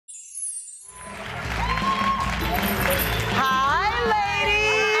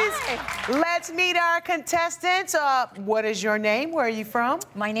Let's meet our contestants. What is your name? Where are you from?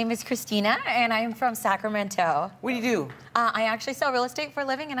 My name is Christina, and I'm from Sacramento. What do you do? I actually sell real estate for a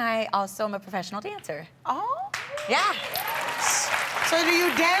living, and I also am a professional dancer. Oh. Yeah. So do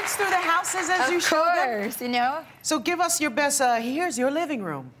you dance through the houses as you show them? Of course, you know. So give us your best, here's your living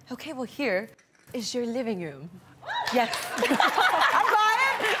room. Okay, well, here is your living room. Yes. I'm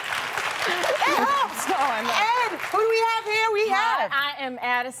buying. It helps. And who do we have here? I am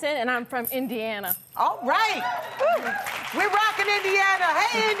Addison, and I'm from Indiana. All right. We're rocking Indiana.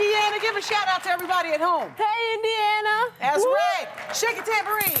 Hey, Indiana, give a shout out to everybody at home. Hey, Indiana. That's right. Shake a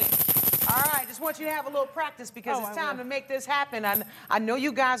tambourine. All right, just want you to have a little practice because it's time to make this happen. I know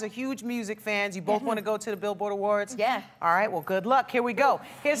you guys are huge music fans. You both want to go to the Billboard Awards? Yeah. All right, well, good luck. Here we go.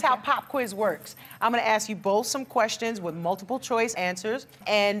 Here's how Pop Quiz works. I'm going to ask you both some questions with multiple choice answers,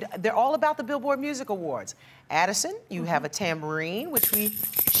 and they're all about the Billboard Music Awards. Addison, you have a tambourine, which we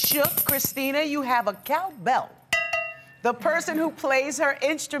shook. Christina, you have a cowbell. The person who plays her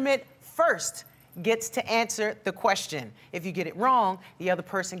instrument first gets to answer the question. If you get it wrong, the other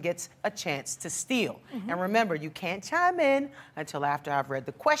person gets a chance to steal. And remember, you can't chime in until after I've read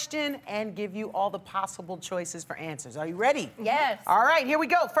the question and give you all the possible choices for answers. Are you ready? Yes. All right, here we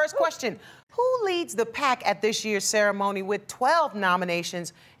go. First question. Who leads the pack at this year's ceremony with 12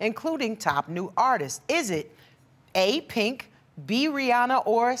 nominations, including Top New Artist? Is it A, Pink, B, Rihanna,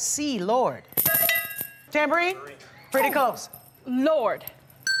 or C, Lord? Tambourine? Pretty close. Lord.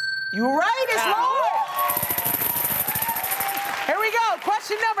 You're right, it's Lord. Here we go,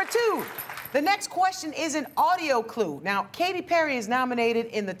 question number 2. The next question is an audio clue. Now, Katy Perry is nominated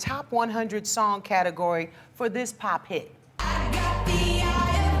in the Top 100 Song category for this pop hit.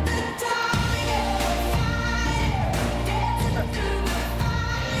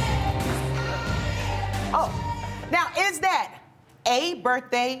 Oh, now is that A,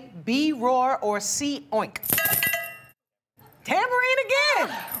 Birthday, B, Roar, or C, Oink? Tambourine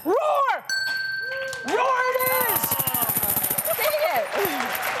again! Roar! Roar it is!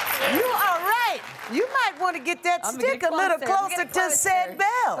 You are right. You might want to get that stick a little closer to said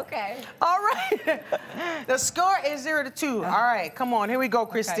bell. Okay. All right. The score is 0-2. All right, come on. Here we go,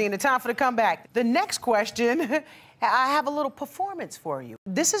 Christina. Time for the comeback. The next question, I have a little performance for you.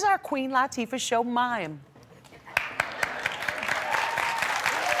 This is our Queen Latifah Show mime.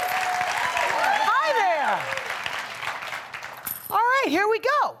 Here we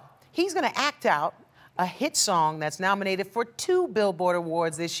go. He's going to act out a hit song that's nominated for 2 Billboard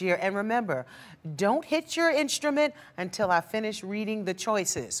Awards this year. And remember, don't hit your instrument until I finish reading the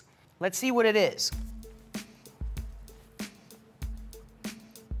choices. Let's see what it is.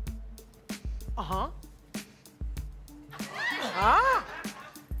 Ah.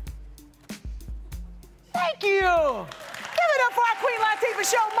 Thank you. Give it up for our Queen Latifah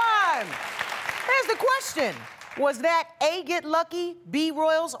Show mime. Here's the question. Was that A, Get Lucky, B,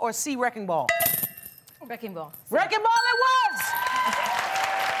 Royals, or C, Wrecking Ball? Wrecking Ball. Wrecking Ball it was!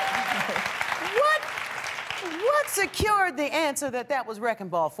 What secured the answer that was Wrecking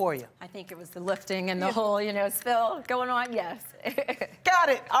Ball for you? I think it was the lifting and the whole, you know, spill going on, yes. Got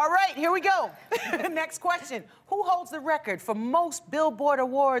it. All right, here we go. Next question. Who holds the record for most Billboard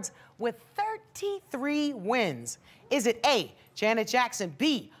Awards with 33 wins? Is it A, Janet Jackson,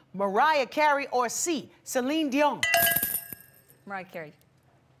 B, Mariah Carey, or C, Celine Dion? Mariah Carey.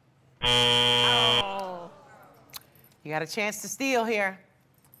 Oh. You got a chance to steal here.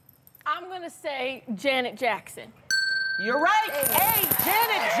 I'm going to say Janet Jackson. You're right. Hey,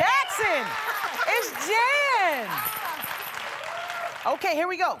 Janet Jackson. It's Jan. Okay, here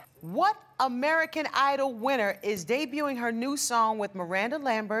we go. What American Idol winner is debuting her new song with Miranda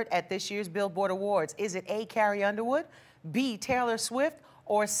Lambert at this year's Billboard Awards? Is it A, Carrie Underwood, B, Taylor Swift,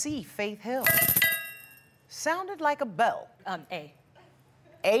 or C, Faith Hill? Sounded like a bell. A.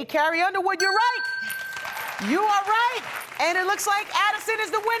 A, Carrie Underwood, you're right. You are right. And it looks like Addison is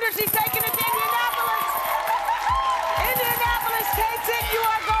the winner. She's taking it to Indianapolis. Indianapolis takes it. You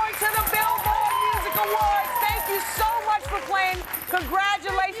are going to the Billboard Music Awards. Thank you so much for playing.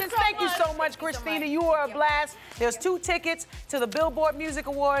 Congratulations. Thank you so much, Christina. You were a blast. There's 2 tickets to the Billboard Music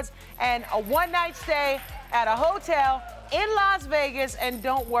Awards and a one-night stay at a hotel in Las Vegas. And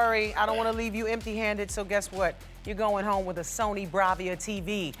don't worry, I don't want to leave you empty-handed, so guess what? You're going home with a Sony Bravia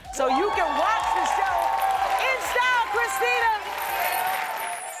TV. So you can watch